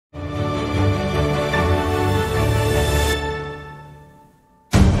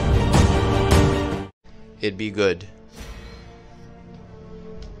It'd be good.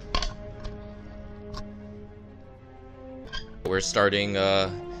 We're starting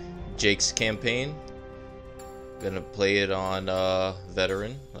Jake's campaign. Gonna play it on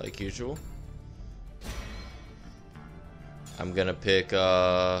veteran like usual. I'm gonna pick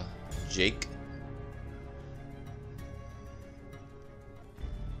Jake.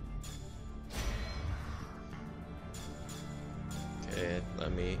 Okay,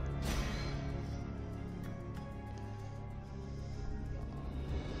 let me.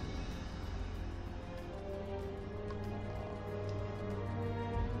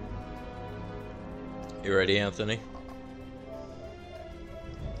 You ready, Anthony?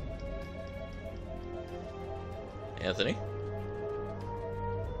 Anthony?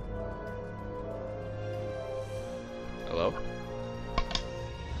 Hello?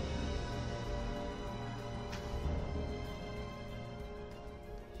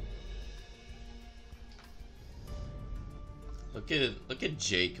 Look at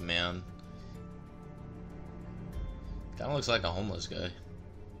Jake, man. Kinda looks like a homeless guy.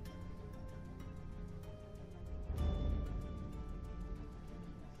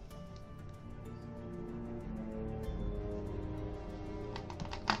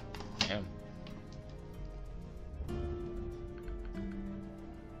 Damn.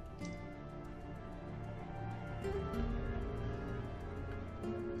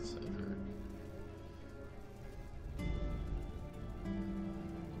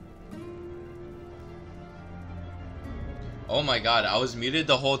 Oh my god, I was muted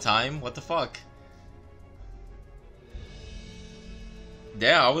the whole time? What the fuck?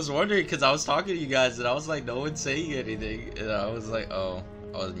 Yeah, I was wondering because I was talking to you guys and I was like, no one's saying anything. And I was like, oh,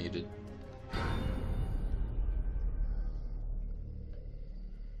 I was muted.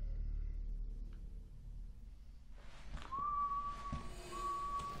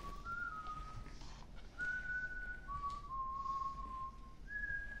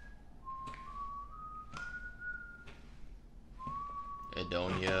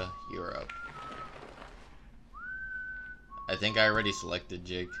 Edonia, Europe. I think I already selected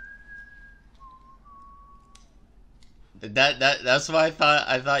Jake. That's why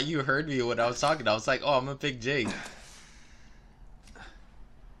I thought you heard me when I was talking. I was like, oh, I'm gonna pick Jake.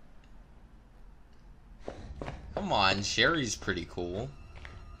 Come on, Sherry's pretty cool.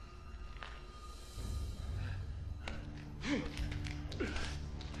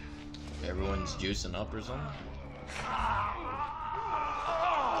 Everyone's juicing up or something.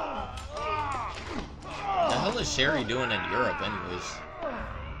 What the hell is Sherry doing in Europe, anyways?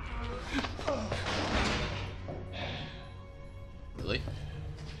 Really?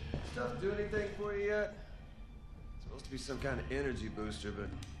 Stuff do anything for you yet? It's supposed to be some kind of energy booster, but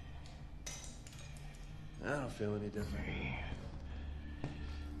I don't feel any different.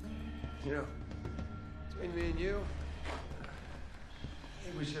 You know, between me and you, I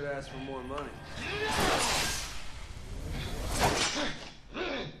think we should ask for more money.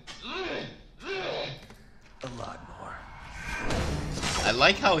 A lot more. I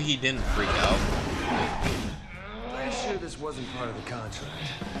like how he didn't freak out. Pretty sure this wasn't part of the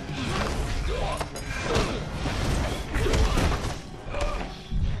contract.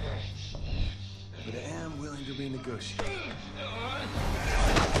 But I am willing to renegotiate.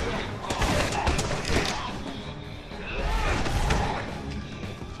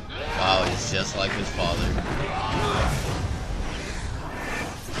 Wow, he's just like his father.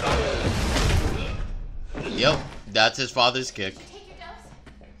 Yep, that's his father's kick.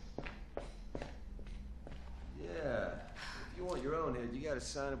 Yeah, if you want your own head, you gotta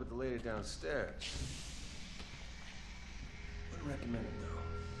sign up with the lady downstairs. Wouldn't recommend it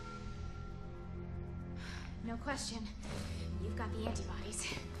though. No question. You've got the antibodies.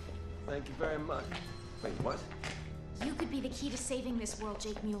 Thank you very much. Wait, what? You could be the key to saving this world,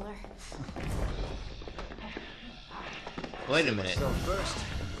 Jake Mueller. Wait a minute. So first.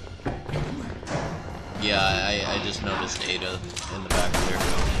 Yeah, I just noticed Ada in the back there.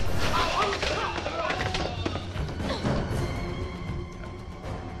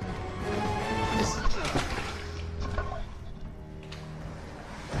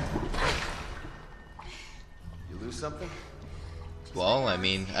 You lose something? Well, I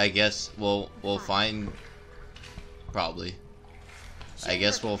mean, I guess we'll find. Probably. I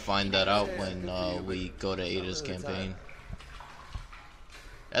guess we'll find that out when we go to Ada's campaign.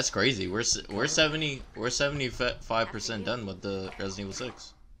 That's crazy. We're 75% done with the Resident Evil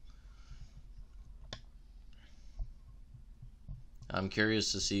 6. I'm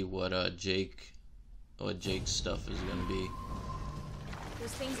curious to see what Jake's stuff is gonna be.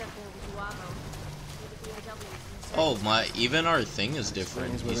 Those things up there with Luavo. Oh my! Even our thing is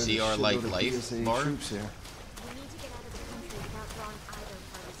different. You see our like life bar? We need to get out of the country without drawing either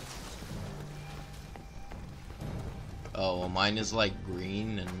party's attention. Oh, well, mine is like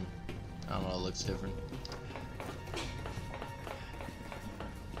green and I don't know. It looks different.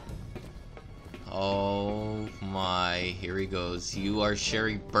 Oh my! Here he goes. You are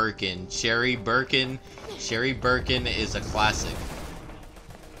Sherry Birkin. Sherry Birkin. Sherry Birkin is a classic.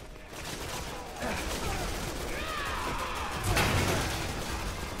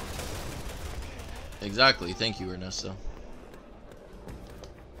 Exactly. Thank you, Ernesto.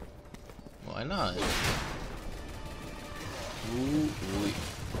 Why not? Ooh, wait.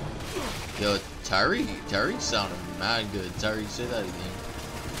 Yo, Tyreek sounded mad good. Tyreek, say that again.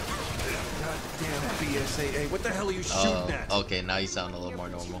 Goddamn BSAA. What the hell are you shooting at? Okay, now you sound a little more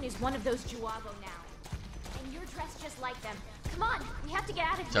normal. Your platoon is one of those Juavo now. And you're dressed just like them. Come on, we have to get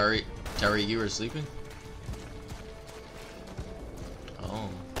out of here. Tyreek, you were sleeping? Oh.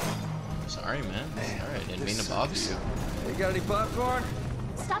 Sorry, man. Alright, didn't mean to bother you. You got any popcorn?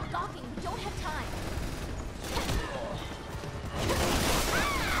 Stop gawking, we don't have time.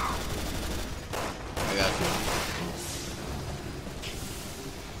 I got you.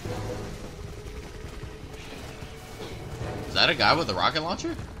 Is that a guy with a rocket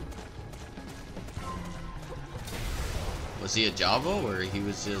launcher? Was he a Javo or he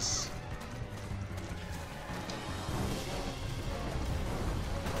was just...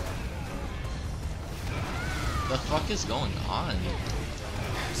 The fuck is going on?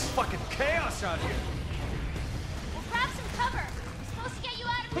 It's fucking chaos out here. We'll grab some cover. We're supposed to get you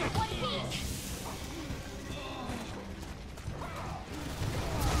out of here in one piece.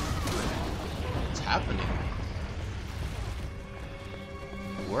 What's happening?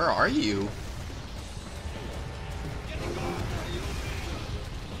 Where are you?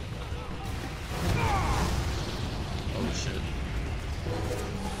 Oh shit.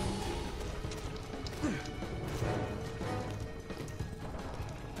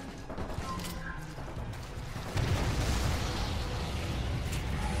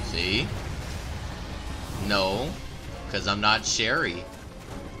 See? No, because I'm not Sherry.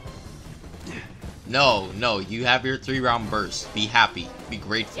 No, you have your 3-round burst. Be happy. Be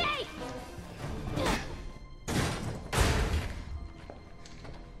grateful. Jake!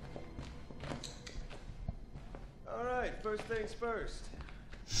 Alright, first things first.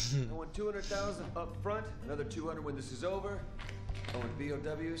 I want 200,000 up front, another 200 when this is over. I want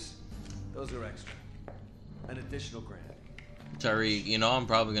BOWs. Those are extra. An additional grand. Tyreek, you know I'm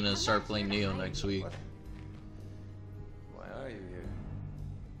probably gonna start playing Neo next week. What? Why are you here?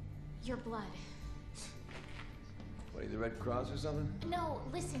 Your blood. What, are you the Red Cross or something? No,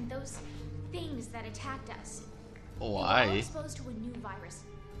 listen, those things that attacked us. They were all Why? exposed to a new virus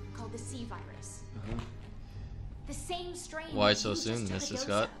called the C virus. The same strain. Why that so you just soon, took a Mr. dose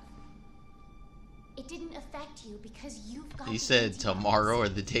Scott? of. It didn't affect you because you've got He the said antibodies. tomorrow or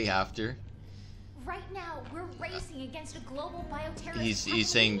the day after. Right now, we're racing against a global bioterrorist. He's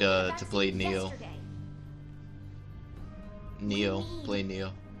saying to play Neo. Neo, play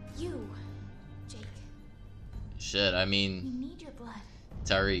Neo. You, Jake. Shit, I We mean, need your blood.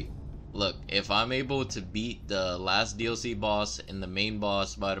 Tyreek, look, if I'm able to beat the last DLC boss and the main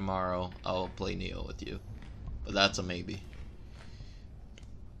boss by tomorrow, I'll play Neo with you. But that's a maybe.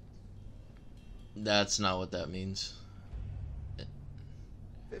 That's not what that means.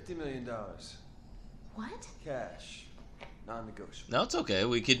 $50 million. What? Cash. Non-negotiable. No, it's okay.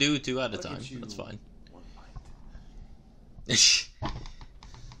 We could do 2 at a I'll time. get you That's fine. one pint. Here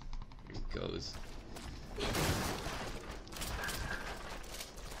it goes.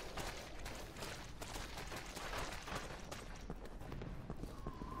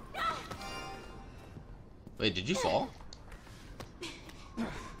 Wait, did you fall?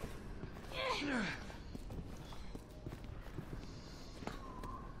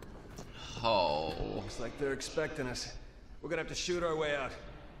 Oh. Looks like they're expecting us. We're gonna have to shoot our way out.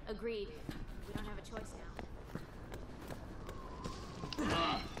 Agreed. We don't have a choice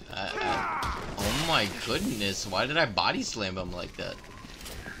now. Oh my goodness! Why did I body slam him like that?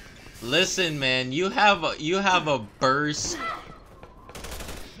 Listen, man, you have a burst.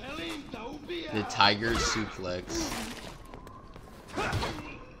 The tiger suplex.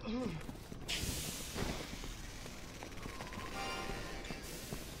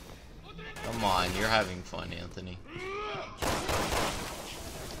 Come on, you're having fun, Anthony.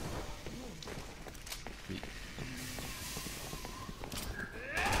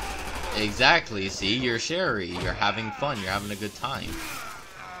 Exactly, see, you're Sherry. You're having fun, you're having a good time.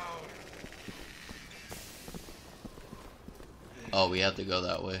 Oh, we have to go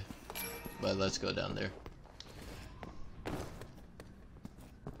that way. But let's go down there.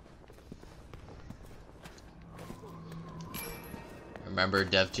 Remember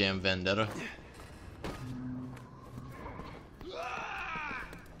Def Jam Vendetta?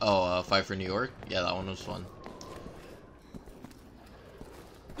 Oh, Fight for New York? Yeah, that one was fun.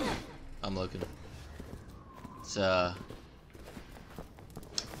 I'm looking. It's, I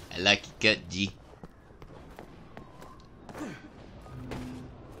like your gut, G.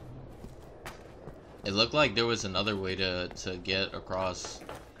 It looked like there was another way to get across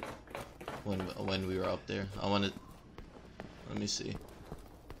when we were up there. I wanted. Let me see.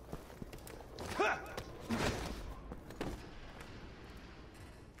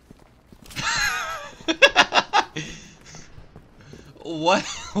 What?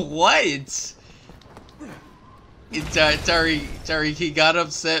 What? Tariq, he got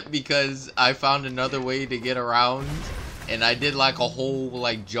upset because I found another way to get around, and I did like a whole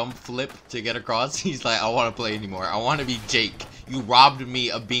like jump flip to get across. He's like, I don't want to play anymore. I want to be Jake. You robbed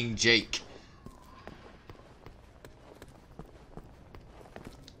me of being Jake.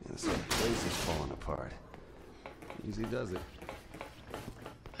 This whole place is falling apart. Easy does it.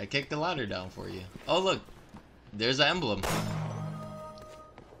 I kicked the ladder down for you. Oh look, there's an emblem.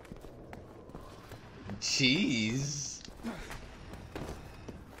 Jeez.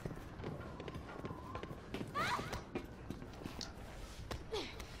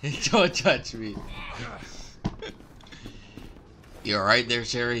 Don't touch me. You alright there,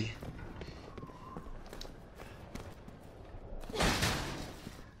 Sherry?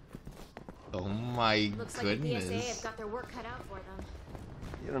 Oh my Looks goodness. like the BSAA have got their work cut out for them.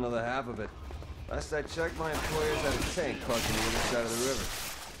 You don't know the half of it. Last I checked, my employers had a tank parked on the other side of the river.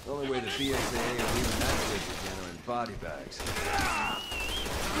 The only way the BSAA are leaving that bridge again are in body bags.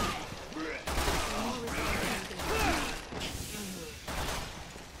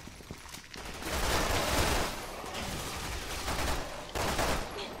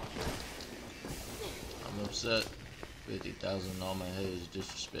 I'm upset. 50,000 on my head is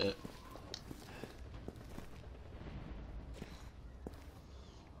disrespect.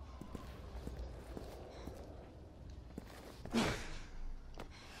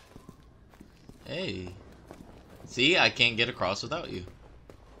 Hey. See, I can't get across without you.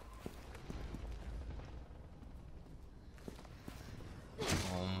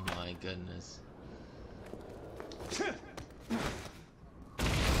 Oh my goodness.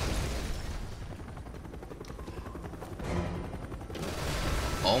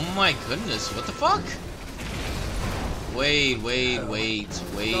 Oh my goodness, what the fuck? Wait, Not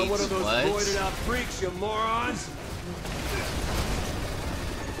one of those what? voided out freaks, you morons!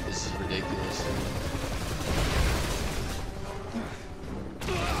 This is ridiculous.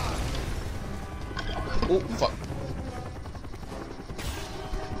 Oh, fuck.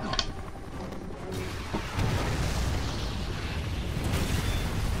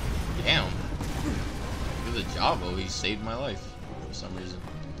 Damn. Good job, oh, he saved my life for some reason.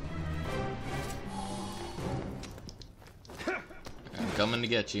 I'm coming to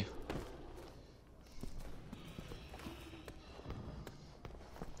get you.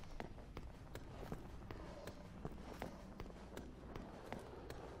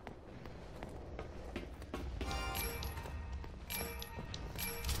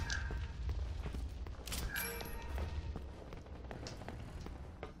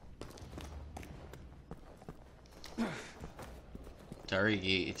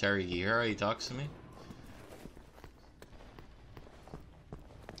 Tariq, you hear how he talks to me?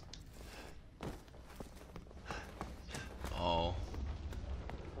 Oh.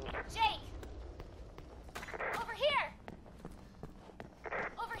 Jake! Over here!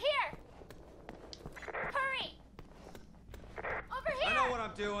 Over here! Hurry! Over here! I know what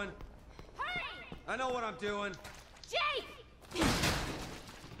I'm doing. Hurry! I know what I'm doing. Jake!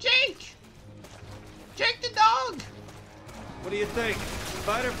 Jake! Jake the dog! What do you think?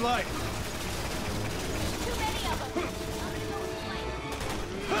 Fight or flight? Too many of them! I'm gonna go with flight.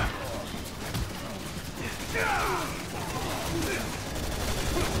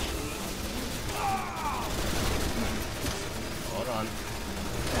 Hold on.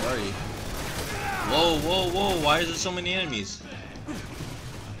 Where are you? Whoa, why is there so many enemies?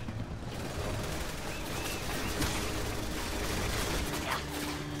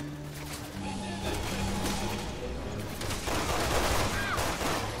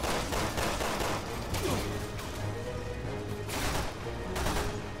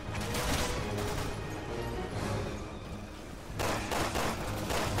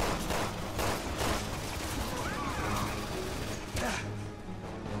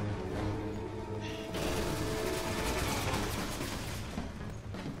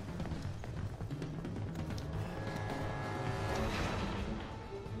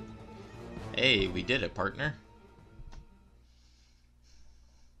 Hey, we did it, partner.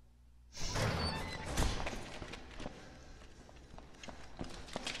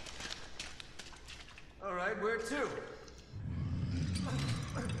 All right, where to?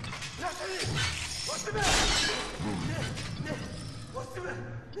 What's the matter? What's the matter?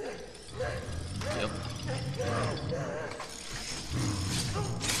 Yep.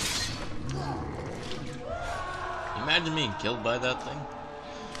 Imagine being killed by that thing.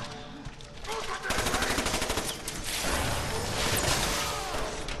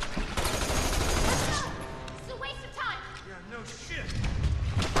 It's a waste of time. Yeah, no shit.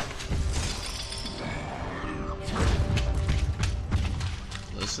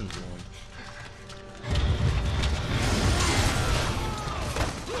 Listen to him.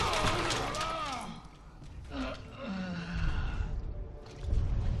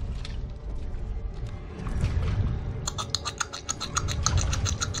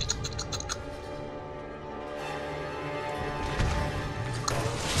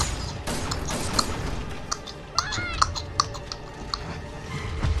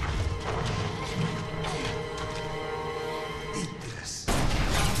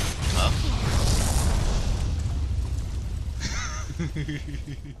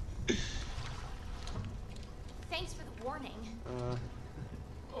 Thanks for the warning.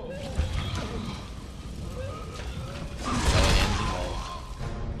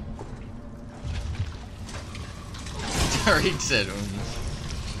 Already said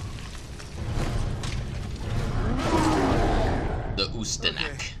the Ustanak.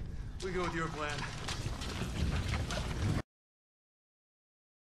 Okay, we go with your plan.